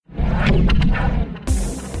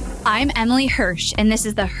I'm Emily Hirsch, and this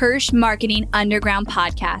is the Hirsch Marketing Underground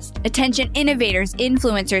Podcast. Attention innovators,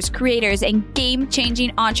 influencers, creators, and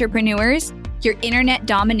game-changing entrepreneurs. Your internet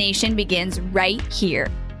domination begins right here.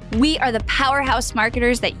 We are the powerhouse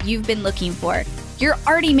marketers that you've been looking for. You're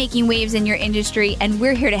already making waves in your industry, and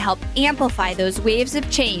we're here to help amplify those waves of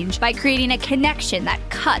change by creating a connection that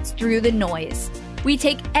cuts through the noise. We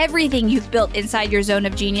take everything you've built inside your zone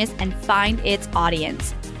of genius and find its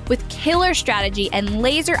audience. With killer strategy and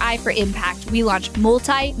laser eye for impact, we launch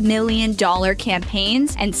multi-million-dollar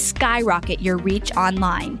campaigns and skyrocket your reach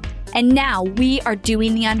online. And now we are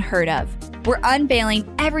doing the unheard of. We're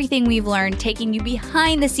unveiling everything we've learned, taking you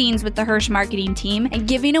behind the scenes with the Hirsch marketing team and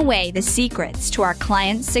giving away the secrets to our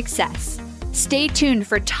clients' success. Stay tuned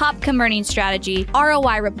for top converting strategy,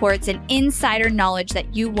 ROI reports, and insider knowledge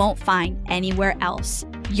that you won't find anywhere else.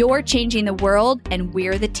 You're changing the world, and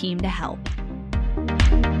we're the team to help.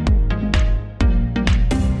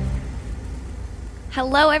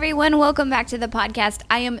 Hello, everyone. Welcome back to the podcast.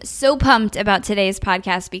 I am so pumped about today's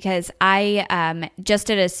podcast because I just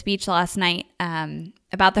did a speech last night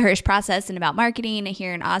about the Hirsch process and about marketing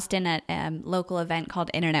here in Austin at a local event called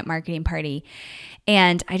Internet Marketing Party.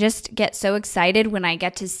 And I just get so excited when I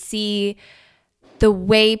get to see the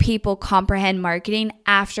way people comprehend marketing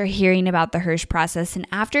after hearing about the Hirsch process and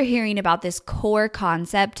after hearing about this core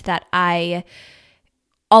concept that I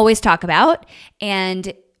always talk about.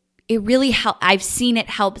 And it really I've seen it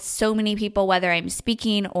help so many people, whether I'm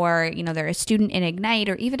speaking or, they're a student in Ignite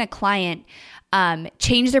or even a client,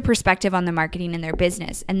 change their perspective on the marketing in their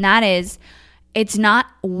business. And that is, it's not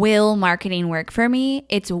will marketing work for me,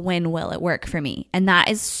 it's when will it work for me. And that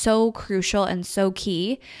is so crucial and so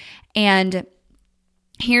key. And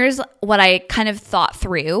here's what I kind of thought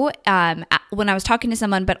through when I was talking to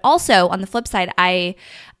someone, but also on the flip side,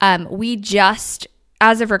 we just,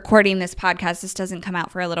 as of recording this podcast, this doesn't come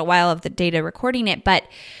out for a little while of the data recording it, but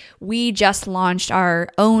we just launched our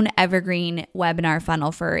own evergreen webinar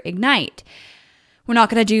funnel for Ignite. We're not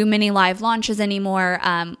going to do many live launches anymore.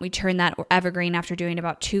 We turned that evergreen after doing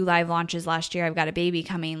about 2 live launches last year. I've got a baby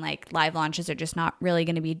coming. Live launches are just not really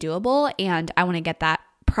going to be doable, and I want to get that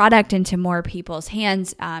product into more people's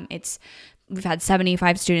hands. We've had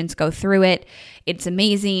 75 students go through it. It's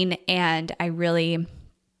amazing, and I really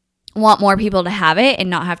want more people to have it and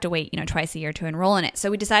not have to wait, twice a year to enroll in it. So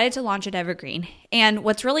we decided to launch it evergreen. And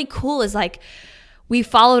what's really cool is we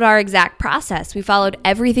followed our exact process. We followed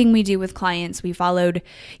everything we do with clients. We followed,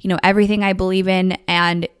 everything I believe in,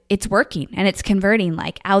 and it's working and it's converting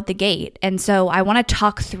out the gate. And so I want to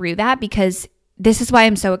talk through that because this is why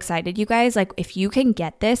I'm so excited, you guys. If you can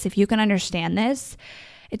get this, if you can understand this,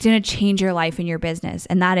 it's going to change your life and your business.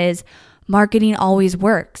 And that is, marketing always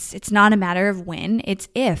works. It's not a matter of when, it's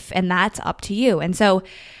if, and that's up to you. And so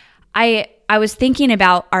I was thinking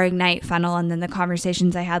about our Ignite funnel and then the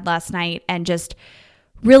conversations I had last night and just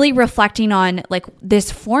really reflecting on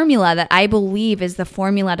this formula that I believe is the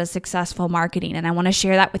formula to successful marketing. And I want to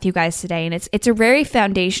share that with you guys today. And it's a very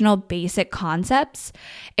foundational, basic concepts,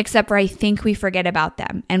 except for I think we forget about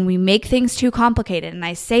them and we make things too complicated. And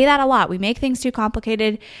I say that a lot. We make things too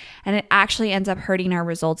complicated and it actually ends up hurting our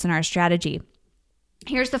results and our strategy.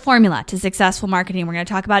 Here's the formula to successful marketing. We're going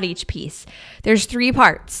to talk about each piece. There's 3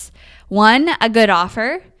 parts. 1, a good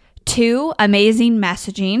offer. 2, amazing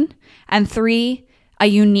messaging. And 3, a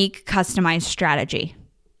unique customized strategy.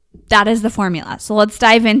 That is the formula. So let's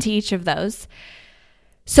dive into each of those.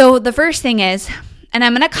 So the first thing is, and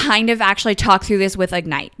I'm going to kind of actually talk through this with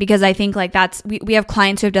Ignite because I think we have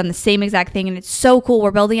clients who have done the same exact thing and it's so cool. We're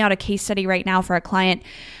building out a case study right now for a client.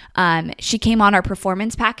 She came on our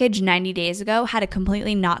performance package 90 days ago, had a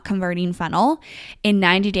completely not converting funnel. In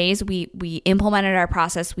 90 days, we implemented our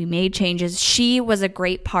process. We made changes. She was a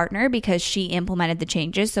great partner because she implemented the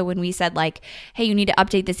changes. So when we said hey, you need to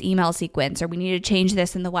update this email sequence or we need to change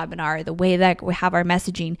this in the webinar, the way that we have our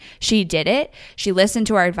messaging, she did it. She listened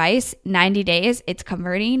to our advice. 90 days, it's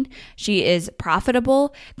converting. She is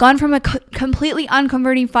profitable. Gone from a completely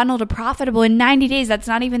unconverting funnel to profitable in 90 days. That's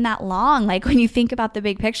not even that long. When you think about the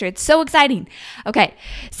big picture, it's so exciting. Okay,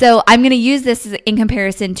 so I'm going to use this in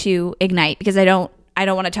comparison to Ignite because I don't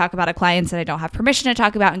want to talk about a client that I don't have permission to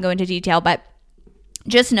talk about and go into detail, but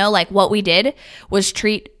just know what we did was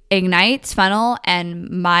treat Ignite's funnel and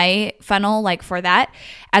my funnel for that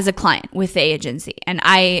as a client with the agency. And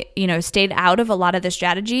I, stayed out of a lot of the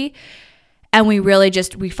strategy. And we really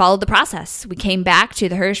we followed the process. We came back to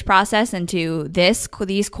the Hirsch process and to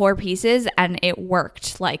these core pieces, and it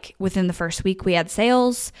worked. Within the first week, we had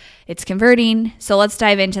sales. It's converting. So let's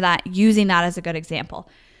dive into that, using that as a good example.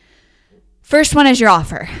 First one is your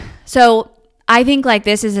offer. So I think like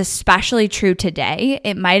this is especially true today.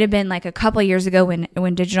 It might have been like a couple years ago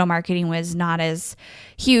when digital marketing was not as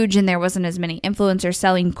huge and there wasn't as many influencers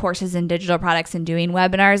selling courses and digital products and doing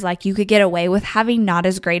webinars. Like you could get away with having not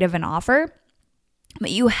as great of an offer, but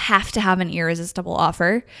you have to have an irresistible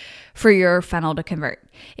offer for your funnel to convert.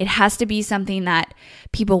 It has to be something that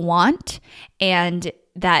people want and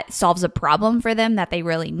that solves a problem for them that they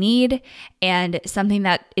really need, and something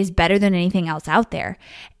that is better than anything else out there.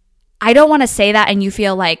 I don't want to say that and you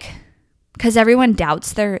feel like, because everyone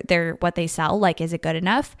doubts their what they sell, like, is it good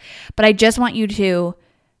enough? But I just want you to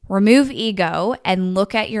remove ego and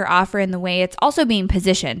look at your offer in the way it's also being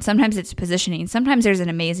positioned. Sometimes it's positioning. Sometimes there's an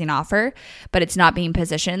amazing offer, but it's not being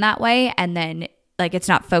positioned that way. And then like it's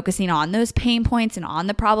not focusing on those pain points and on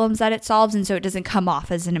the problems that it solves. And so it doesn't come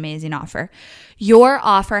off as an amazing offer. Your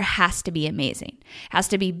offer has to be amazing. It has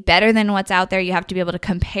to be better than what's out there. You have to be able to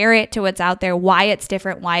compare it to what's out there, why it's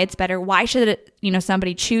different, why it's better. Why should it,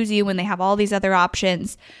 somebody choose you when they have all these other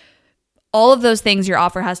options? All of those things, your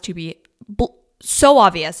offer has to be so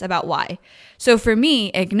obvious about why. So for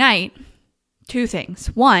me, Ignite, 2 things.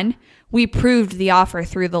 1, we proved the offer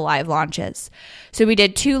through the live launches. So we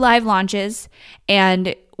did 2 live launches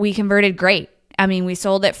and we converted great. I mean, we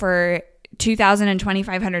sold it for $2,000 and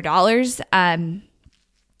 $2,500.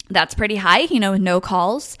 That's pretty high, with no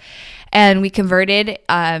calls. And we converted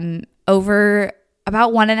over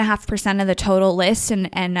about 1.5% of the total list.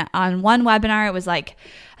 And on one webinar, it was like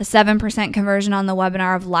a 7% conversion on the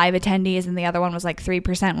webinar of live attendees. And the other one was like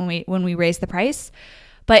 3% when we raised the price.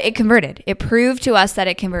 But it converted. It proved to us that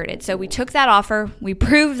it converted. So we took that offer, we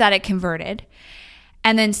proved that it converted.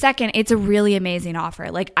 And then second, it's a really amazing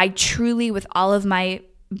offer. Like I truly, with all of my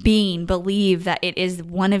being, believe that it is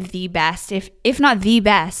one of the best, if not the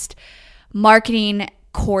best, marketing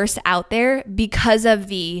course out there because of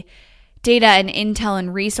the data and intel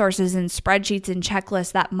and resources and spreadsheets and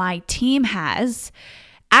checklists that my team has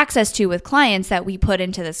access to with clients that we put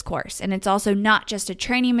into this course. And it's also not just a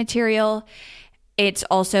training material. It's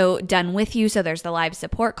also done with you. So there's the live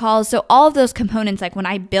support calls. So all of those components, like when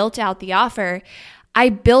I built out the offer, I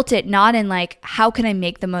built it not in like, how can I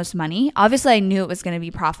make the most money? Obviously, I knew it was going to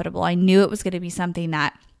be profitable. I knew it was going to be something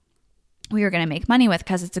that we were going to make money with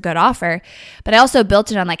because it's a good offer. But I also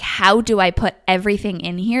built it on like, how do I put everything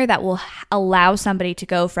in here that will allow somebody to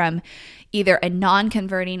go from either a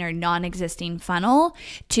non-converting or non-existing funnel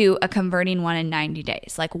to a converting one in 90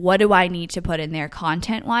 days. Like, what do I need to put in there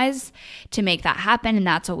content-wise to make that happen? And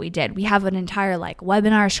that's what we did. We have an entire like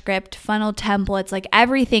webinar script, funnel templates, like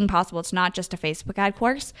everything possible. It's not just a Facebook ad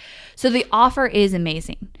course. So the offer is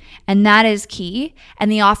amazing. And that is key. And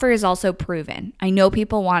the offer is also proven. I know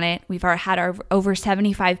people want it. We've had our over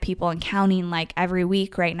 75 people and counting like every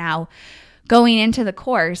week right now going into the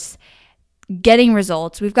course, getting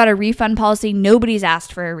results. We've got a refund policy. Nobody's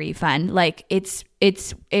asked for a refund. Like it's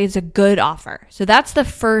a good offer. So that's the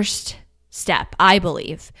first step, I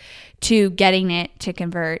believe, to getting it to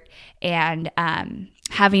convert and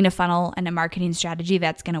having a funnel and a marketing strategy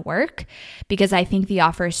that's going to work, because I think the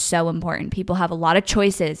offer is so important. People have a lot of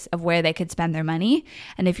choices of where they could spend their money.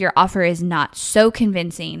 And if your offer is not so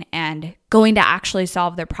convincing and going to actually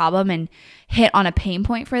solve their problem and hit on a pain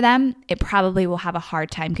point for them, it probably will have a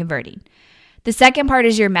hard time converting. The second part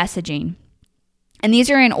is your messaging. And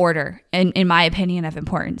these are in order, in my opinion, of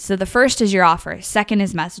importance. So the first is your offer. Second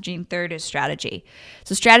is messaging. Third is strategy.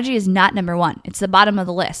 So strategy is not number 1. It's the bottom of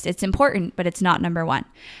the list. It's important, but it's not number 1.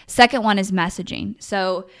 Second one is messaging.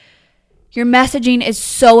 So your messaging is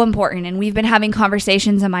so important. And we've been having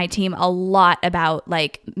conversations on my team a lot about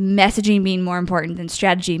like messaging being more important than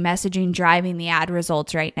strategy, messaging driving the ad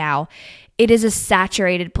results right now. It is a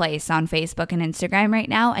saturated place on Facebook and Instagram right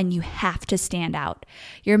now, and you have to stand out.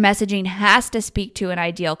 Your messaging has to speak to an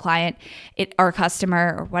ideal client or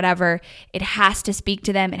customer or whatever. It has to speak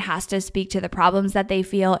to them. It has to speak to the problems that they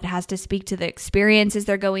feel. It has to speak to the experiences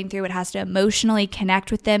they're going through. It has to emotionally connect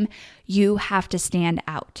with them. You have to stand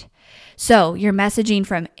out. So your messaging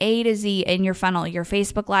from A to Z in your funnel, your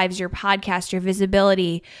Facebook Lives, your podcast, your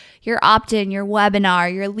visibility, your opt-in, your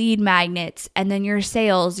webinar, your lead magnets, and then your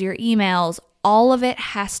sales, your emails, all of it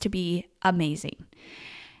has to be amazing.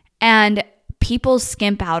 And people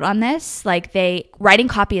skimp out on this. Like writing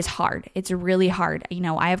copy is hard. It's really hard.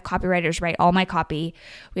 I have copywriters write all my copy.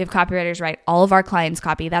 We have copywriters write all of our clients'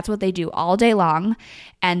 copy. That's what they do all day long.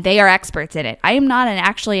 And they are experts in it. I am not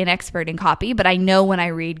actually an expert in copy, but I know when I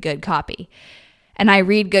read good copy. And I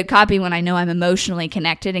read good copy when I know I'm emotionally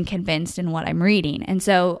connected and convinced in what I'm reading. And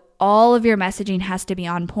so all of your messaging has to be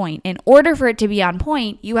on point. In order for it to be on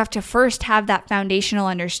point, you have to first have that foundational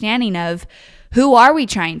understanding of Who are we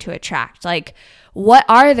trying to attract? Like, what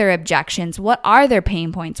are their objections? What are their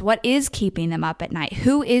pain points? What is keeping them up at night?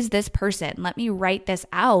 Who is this person? Let me write this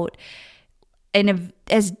out in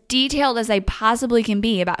as detailed as I possibly can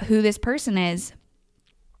be about who this person is.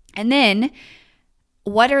 And then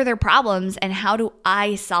what are their problems and how do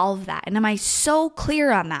I solve that? And am I so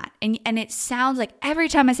clear on that? And it sounds like every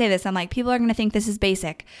time I say this, I'm like, people are going to think this is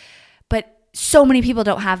basic, but so many people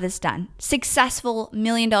don't have this done. Successful $1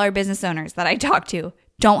 million business owners that I talk to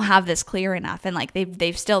don't have this clear enough. And like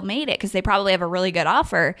they've still made it because they probably have a really good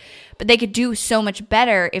offer, but they could do so much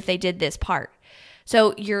better if they did this part.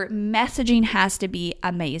 So your messaging has to be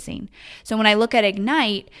amazing. So when I look at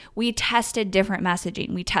Ignite, we tested different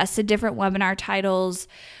messaging. We tested different webinar titles.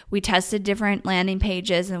 We tested different landing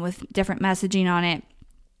pages and with different messaging on it.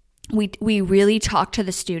 We really talked to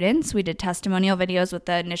the students. We did testimonial videos with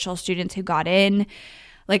the initial students who got in,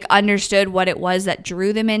 like understood what it was that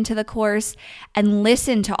drew them into the course and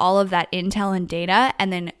listened to all of that intel and data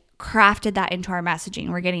and then crafted that into our messaging.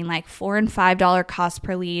 We're getting like $4 and $5 cost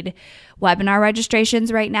per lead webinar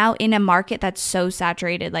registrations right now in a market that's so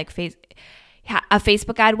saturated, like a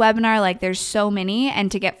Facebook ad webinar, like there's so many,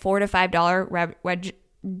 and to get $4 to $5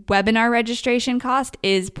 webinar registration cost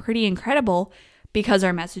is pretty incredible because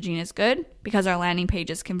our messaging is good, because our landing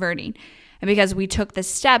page is converting, and because we took the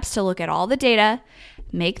steps to look at all the data,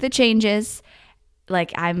 make the changes.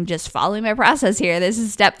 Like I'm just following my process here. This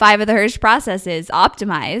is step 5 of the Hirsch process is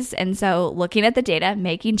optimize. And so looking at the data,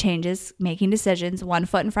 making changes, making decisions, one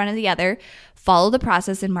foot in front of the other, follow the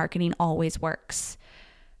process, and marketing always works.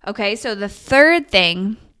 Okay, so the third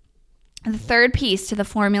piece to the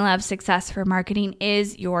formula of success for marketing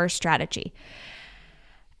is your strategy.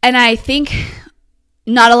 And I think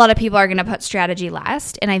not a lot of people are going to put strategy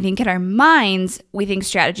last. And I think in our minds, we think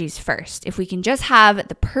strategies first. If we can just have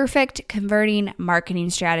the perfect converting marketing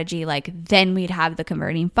strategy, like then we'd have the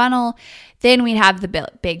converting funnel, then we'd have the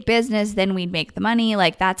big business, then we'd make the money.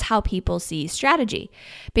 Like that's how people see strategy.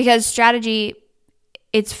 Because strategy,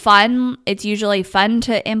 it's fun. It's usually fun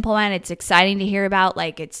to implement. It's exciting to hear about.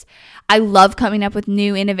 I love coming up with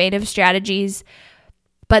new innovative strategies,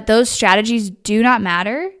 but those strategies do not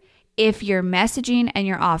matter if your messaging and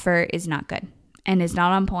your offer is not good and is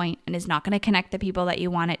not on point and is not going to connect the people that you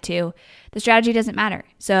want it to. The strategy doesn't matter.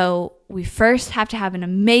 So we first have to have an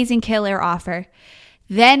amazing killer offer.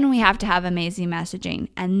 Then we have to have amazing messaging,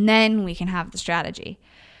 and then we can have the strategy.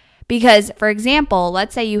 Because, for example,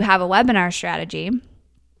 let's say you have a webinar strategy,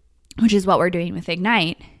 which is what we're doing with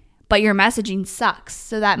Ignite, but your messaging sucks.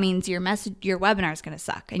 So that means your webinar is going to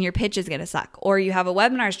suck and your pitch is going to suck. Or you have a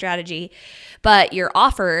webinar strategy, but your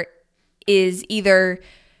offer is either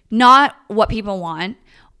not what people want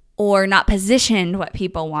or not positioned what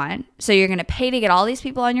people want. So you're going to pay to get all these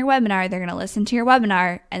people on your webinar. They're going to listen to your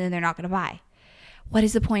webinar and then they're not going to buy. What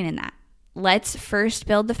is the point in that? Let's first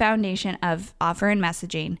build the foundation of offer and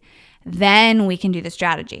messaging. Then we can do the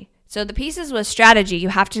strategy. So the pieces with strategy, you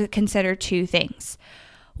have to consider 2 things.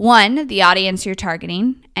 1, the audience you're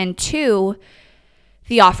targeting, and 2,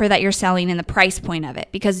 the offer that you're selling and the price point of it.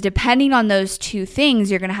 Because depending on those 2 things,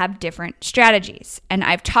 you're going to have different strategies. And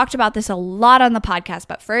I've talked about this a lot on the podcast,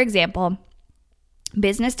 but for example,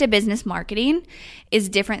 business to business marketing is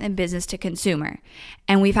different than business to consumer.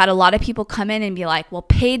 And we've had a lot of people come in and be like, well,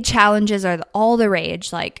 paid challenges are all the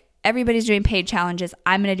rage. Like everybody's doing paid challenges.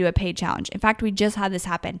 I'm going to do a paid challenge. In fact, we just had this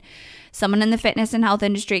happen. Someone in the fitness and health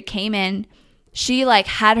industry came in. She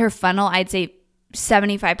had her funnel, I'd say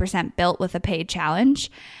 75% built with a paid challenge.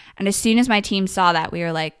 And as soon as my team saw that, we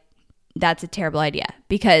were like, that's a terrible idea,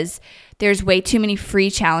 because there's way too many free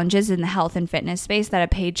challenges in the health and fitness space that a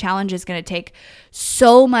paid challenge is going to take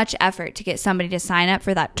so much effort to get somebody to sign up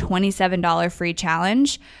for that $27 free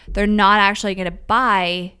challenge. They're not actually going to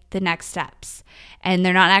buy the next steps, and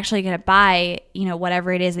they're not actually going to buy,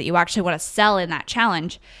 whatever it is that you actually want to sell in that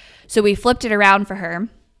challenge. So we flipped it around for her.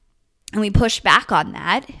 And we pushed back on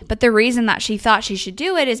that. But the reason that she thought she should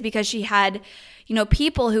do it is because she had,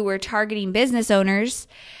 people who were targeting business owners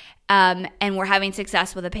and were having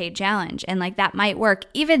success with a paid challenge. And that might work.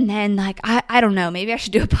 Even then, I don't know, maybe I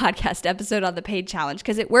should do a podcast episode on the paid challenge,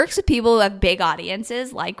 because it works with people who have big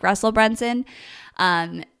audiences like Russell Brunson.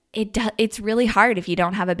 It's really hard if you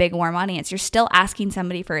don't have a big warm audience. You're still asking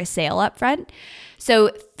somebody for a sale up front.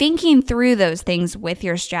 So thinking through those things with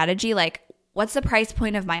your strategy, what's the price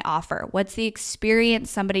point of my offer? What's the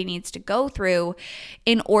experience somebody needs to go through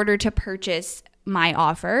in order to purchase my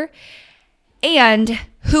offer? And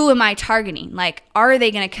who am I targeting? Are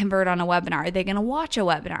they going to convert on a webinar? Are they going to watch a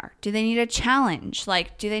webinar? Do they need a challenge?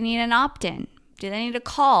 Do they need an opt-in? Do they need a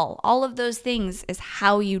call? All of those things is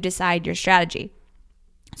how you decide your strategy.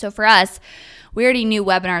 So for us, we already knew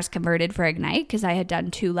webinars converted for Ignite because I had done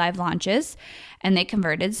 2 live launches and they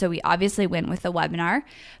converted. So we obviously went with the webinar,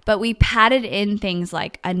 but we padded in things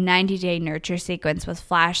like a 90-day nurture sequence with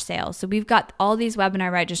flash sales. So we've got all these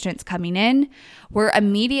webinar registrants coming in. We're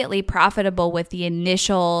immediately profitable with the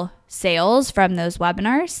initial sales from those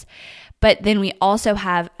webinars. But then we also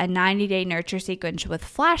have a 90-day nurture sequence with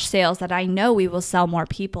flash sales that I know we will sell more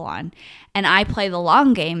people on. And I play the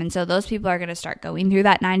long game. And so those people are going to start going through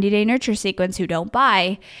that 90-day nurture sequence who don't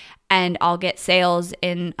buy. And I'll get sales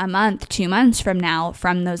in a month, 2 months from now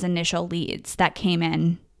from those initial leads that came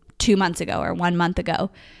in 2 months ago or 1 month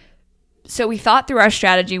ago. So we thought through our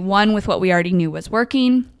strategy, one, with what we already knew was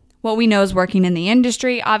working. What we know is working in the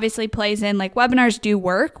industry obviously plays in. Like, webinars do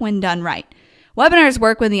work when done right. Webinars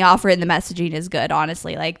work when the offer and the messaging is good,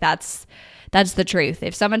 honestly. Like, that's the truth.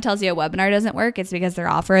 If someone tells you a webinar doesn't work, it's because their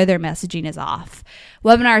offer or their messaging is off.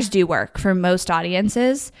 Webinars do work for most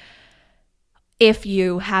audiences if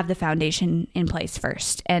you have the foundation in place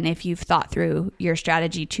first and if you've thought through your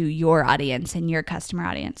strategy to your audience and your customer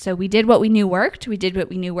audience. So we did what we knew worked. We did what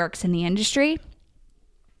we knew works in the industry.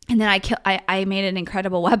 And then I made an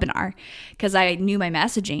incredible webinar because I knew my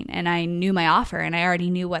messaging and I knew my offer and I already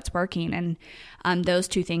knew what's working. And those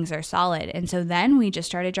 2 things are solid. And so then we just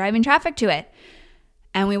started driving traffic to it.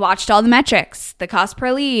 And we watched all the metrics, the cost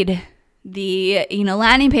per lead, the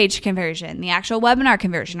landing page conversion, the actual webinar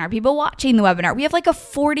conversion. Are people watching the webinar? We have like a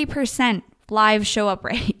 40% live show up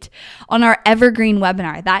rate on our evergreen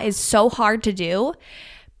webinar. That is so hard to do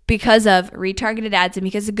because of retargeted ads and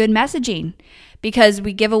because of good messaging. Because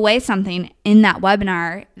we give away something in that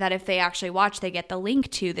webinar that if they actually watch, they get the link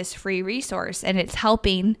to this free resource, and it's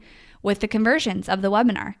helping with the conversions of the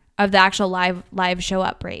webinar, of the actual live show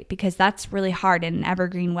up rate, because that's really hard in an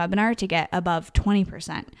evergreen webinar to get above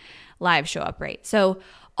 20% live show up rate. So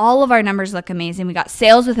all of our numbers look amazing. We got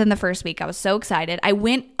sales within the first week. I was so excited. I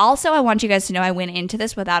want you guys to know I went into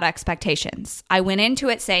this without expectations. I went into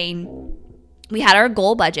it saying we had our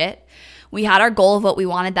goal budget. We had our goal of what we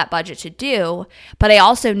wanted that budget to do, but I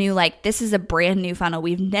also knew like this is a brand new funnel.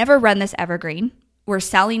 We've never run this evergreen. We're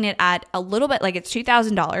selling it at a little bit like it's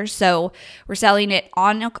 $2,000. So we're selling it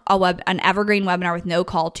on an evergreen webinar with no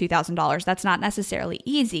call, $2,000. That's not necessarily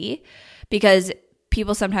easy because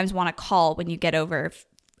people sometimes want to call when you get over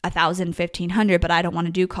 1,000, 1,500, but I don't want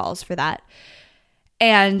to do calls for that.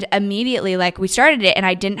 And immediately, like, we started it and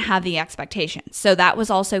I didn't have the expectations. So that was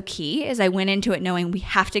also key, is I went into it knowing we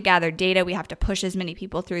have to gather data. We have to push as many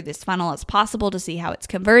people through this funnel as possible to see how it's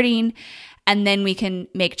converting, and then we can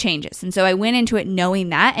make changes. And so I went into it knowing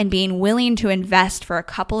that and being willing to invest for a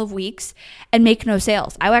couple of weeks and make no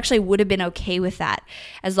sales. I actually would have been okay with that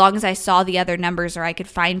as long as I saw the other numbers or I could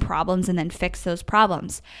find problems and then fix those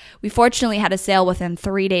problems. We fortunately had a sale within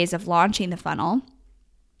 3 days of launching the funnel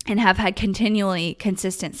and have had continually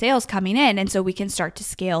consistent sales coming in. And so we can start to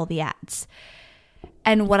scale the ads.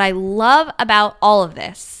 And what I love about all of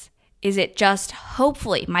this is it just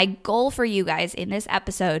hopefully, my goal for you guys in this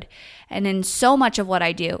episode and in so much of what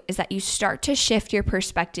I do is that you start to shift your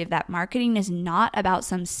perspective that marketing is not about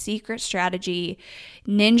some secret strategy,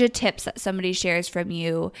 ninja tips that somebody shares from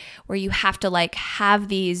you where you have to like have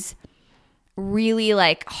these really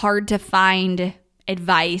like hard to find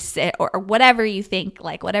advice or whatever you think,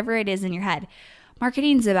 like whatever it is in your head.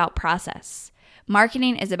 Marketing is about process.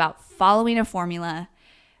 Marketing is about following a formula,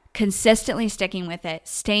 consistently sticking with it,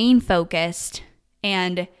 staying focused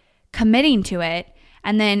and committing to it,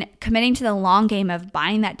 and then committing to the long game of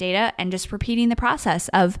buying that data and just repeating the process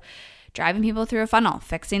of driving people through a funnel,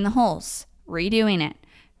 fixing the holes, redoing it,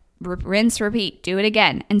 rinse, repeat, do it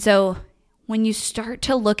again. And so when you start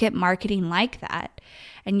to look at marketing like that,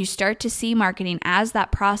 and you start to see marketing as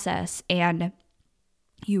that process, and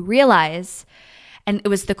you realize, and it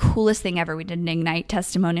was the coolest thing ever. We did an Ignite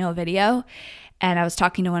testimonial video, and I was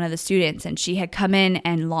talking to one of the students, and she had come in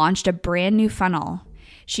and launched a brand new funnel.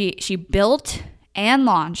 She built and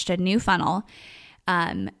launched a new funnel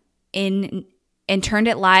and turned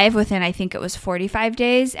it live within, I think it was 45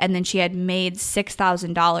 days, and then she had made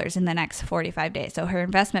 $6,000 in the next 45 days. So her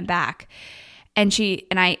investment back. And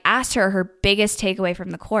I asked her biggest takeaway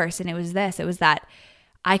from the course, and it was that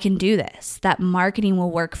I can do this, that marketing will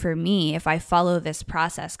work for me if I follow this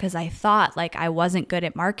process, because I thought like I wasn't good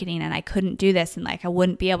at marketing and I couldn't do this and like I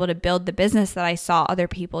wouldn't be able to build the business that I saw other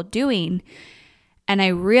people doing. And I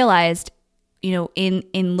realized, in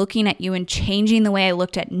looking at you and changing the way I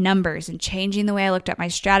looked at numbers and changing the way I looked at my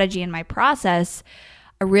strategy and my process,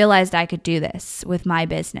 I realized I could do this with my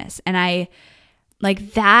business. And I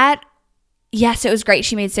like that yes, it was great.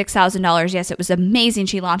 She made $6,000. Yes, it was amazing.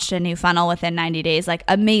 She launched a new funnel within 90 days. Like,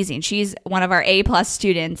 amazing. She's one of our A+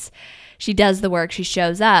 students. She does the work. She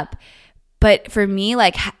shows up. But for me,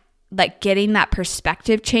 like getting that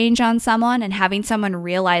perspective change on someone and having someone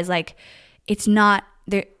realize, like, it's not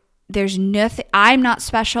there. There's nothing. I'm not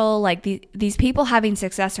special. Like, these people having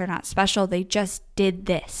success are not special. They just did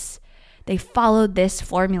this. They followed this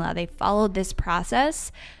formula. They followed this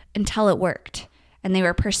process until it worked. And they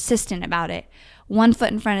were persistent about it, one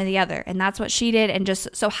foot in front of the other. And that's what she did. And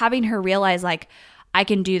just so having her realize, like, I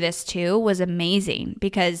can do this too, was amazing,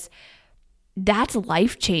 because that's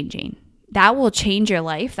life-changing. That will change your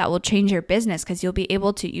life. That will change your business, because you'll be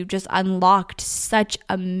able to, you just unlocked such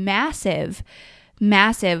a massive,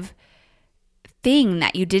 massive thing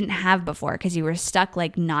that you didn't have before, because you were stuck,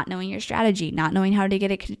 like, not knowing your strategy, not knowing how to get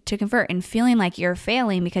it to convert, and feeling like you're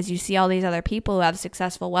failing because you see all these other people who have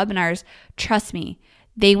successful webinars. Trust me,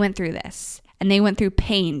 they went through this, and they went through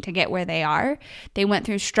pain to get where they are. They went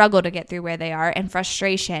through struggle to get through where they are, and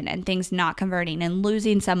frustration and things not converting and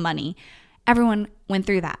losing some money. Everyone went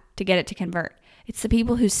through that to get it to convert. It's the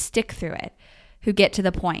people who stick through it who get to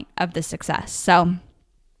the point of the success. So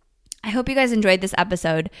I hope you guys enjoyed this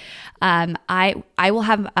episode. I will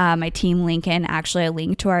have my team link in actually a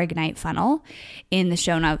link to our Ignite funnel in the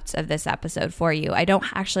show notes of this episode for you. I don't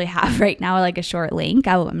actually have right now like a short link.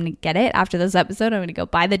 I'm going to get it after this episode. I'm going to go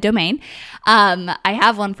buy the domain. I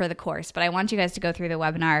have one for the course, but I want you guys to go through the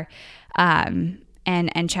webinar and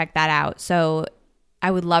check that out. So I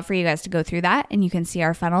would love for you guys to go through that, and you can see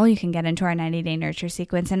our funnel. You can get into our 90-day nurture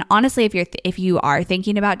sequence. And honestly, if you are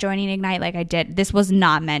thinking about joining Ignite, like I did, this was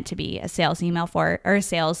not meant to be a sales email for, or a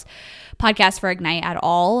sales podcast for Ignite at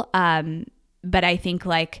all. But I think,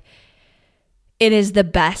 like, it is the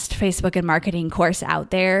best Facebook and marketing course out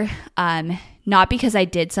there. Not because I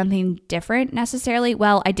did something different necessarily.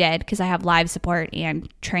 Well, I did, because I have live support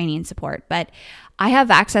and training support, but I have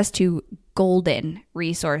access to golden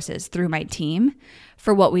resources through my team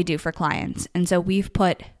for what we do for clients. And so we've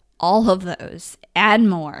put all of those and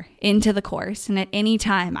more into the course. And at any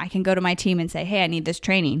time I can go to my team and say, hey, I need this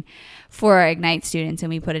training for our Ignite students. And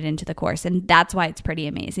we put it into the course. And that's why it's pretty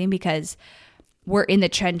amazing, because we're in the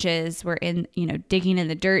trenches, we're in, digging in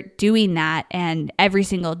the dirt, doing that. And every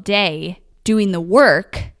single day doing the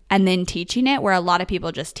work and then teaching it, where a lot of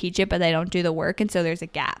people just teach it, but they don't do the work. And so there's a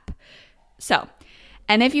gap.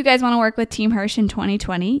 And if you guys want to work with Team Hirsch in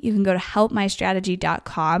 2020, you can go to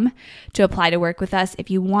helpmystrategy.com to apply to work with us if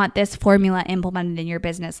you want this formula implemented in your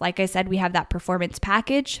business. Like I said, we have that performance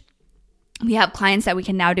package. We have clients that we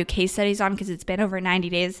can now do case studies on, because it's been over 90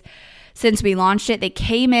 days since we launched it. They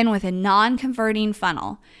came in with a non-converting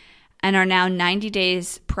funnel and are now 90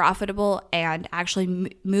 days profitable and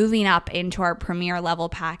actually moving up into our premier level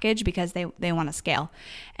package because they want to scale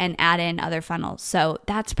and add in other funnels. So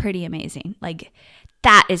that's pretty amazing. Like,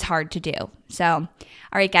 that is hard to do. So, all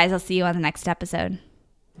right, guys, I'll see you on the next episode.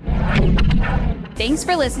 Thanks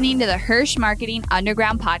for listening to the Hirsch Marketing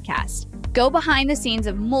Underground podcast. Go behind the scenes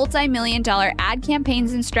of multi-million-dollar ad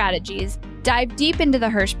campaigns and strategies, dive deep into the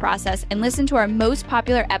Hirsch process, and listen to our most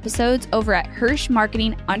popular episodes over at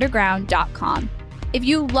hirschmarketingunderground.com. If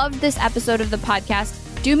you loved this episode of the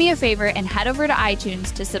podcast, do me a favor and head over to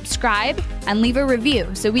iTunes to subscribe and leave a review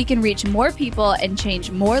so we can reach more people and change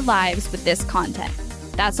more lives with this content.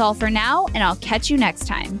 That's all for now, and I'll catch you next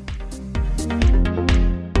time.